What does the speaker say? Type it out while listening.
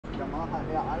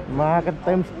มากันเ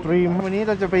ต็มสตรีมวันนี้เ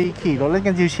ราจะไปขี่รถเล่น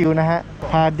กันชิวๆนะฮะ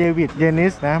พาเดวิดเยนิ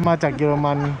สนะมาจากเยอร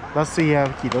มันรัสเซีย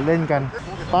ขี่รถเล่นกัน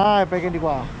ไปกันดีก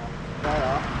ว่าได้เหร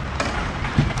อ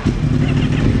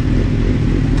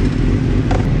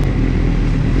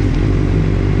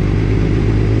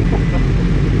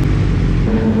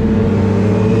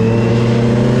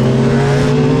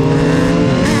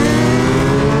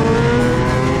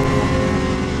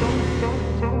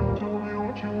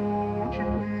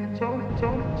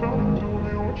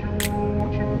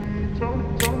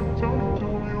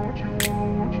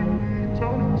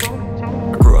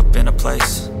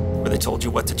Told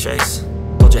you what to chase,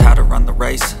 told you how to run the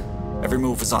race. Every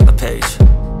move was on the page,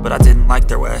 but I didn't like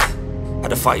their way.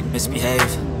 Had to fight and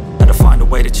misbehave, had to find a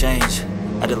way to change,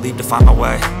 had to leave to find my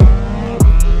way.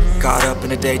 Caught up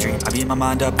in a daydream, I beat my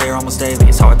mind up there almost daily.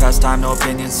 It's how I pass time, no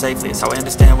opinions safely. It's how I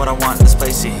understand what I want in this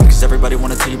place, see. Cause everybody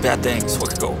wanna tell you bad things, what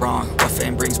could go wrong, what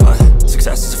fame brings. But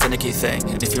success is a finicky thing,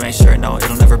 and if you ain't sure, no,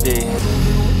 it'll never be.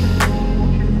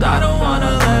 I don't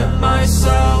wanna let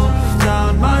myself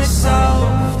down,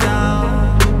 myself down.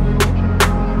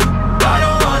 I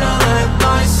don't wanna let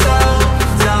myself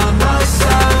down,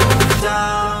 myself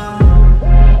down.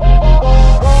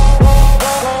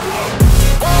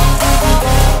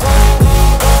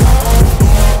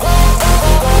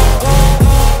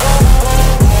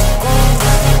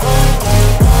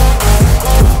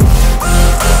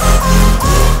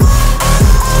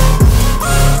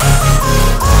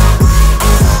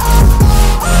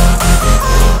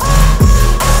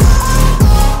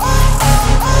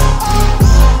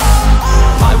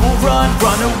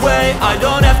 Run away, I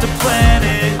don't have to plan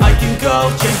it. I can go,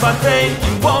 change my fate,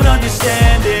 you won't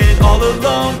understand it. All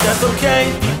alone, that's okay,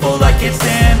 people I can't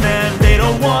stand them. They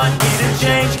don't want me to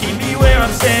change, keep me where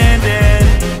I'm standing.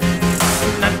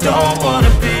 And I don't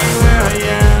wanna be where I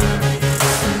am,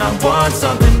 and I want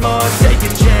something more, take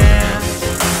a chance.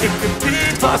 It could be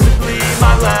possibly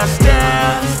my last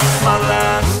dance, my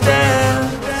last dance.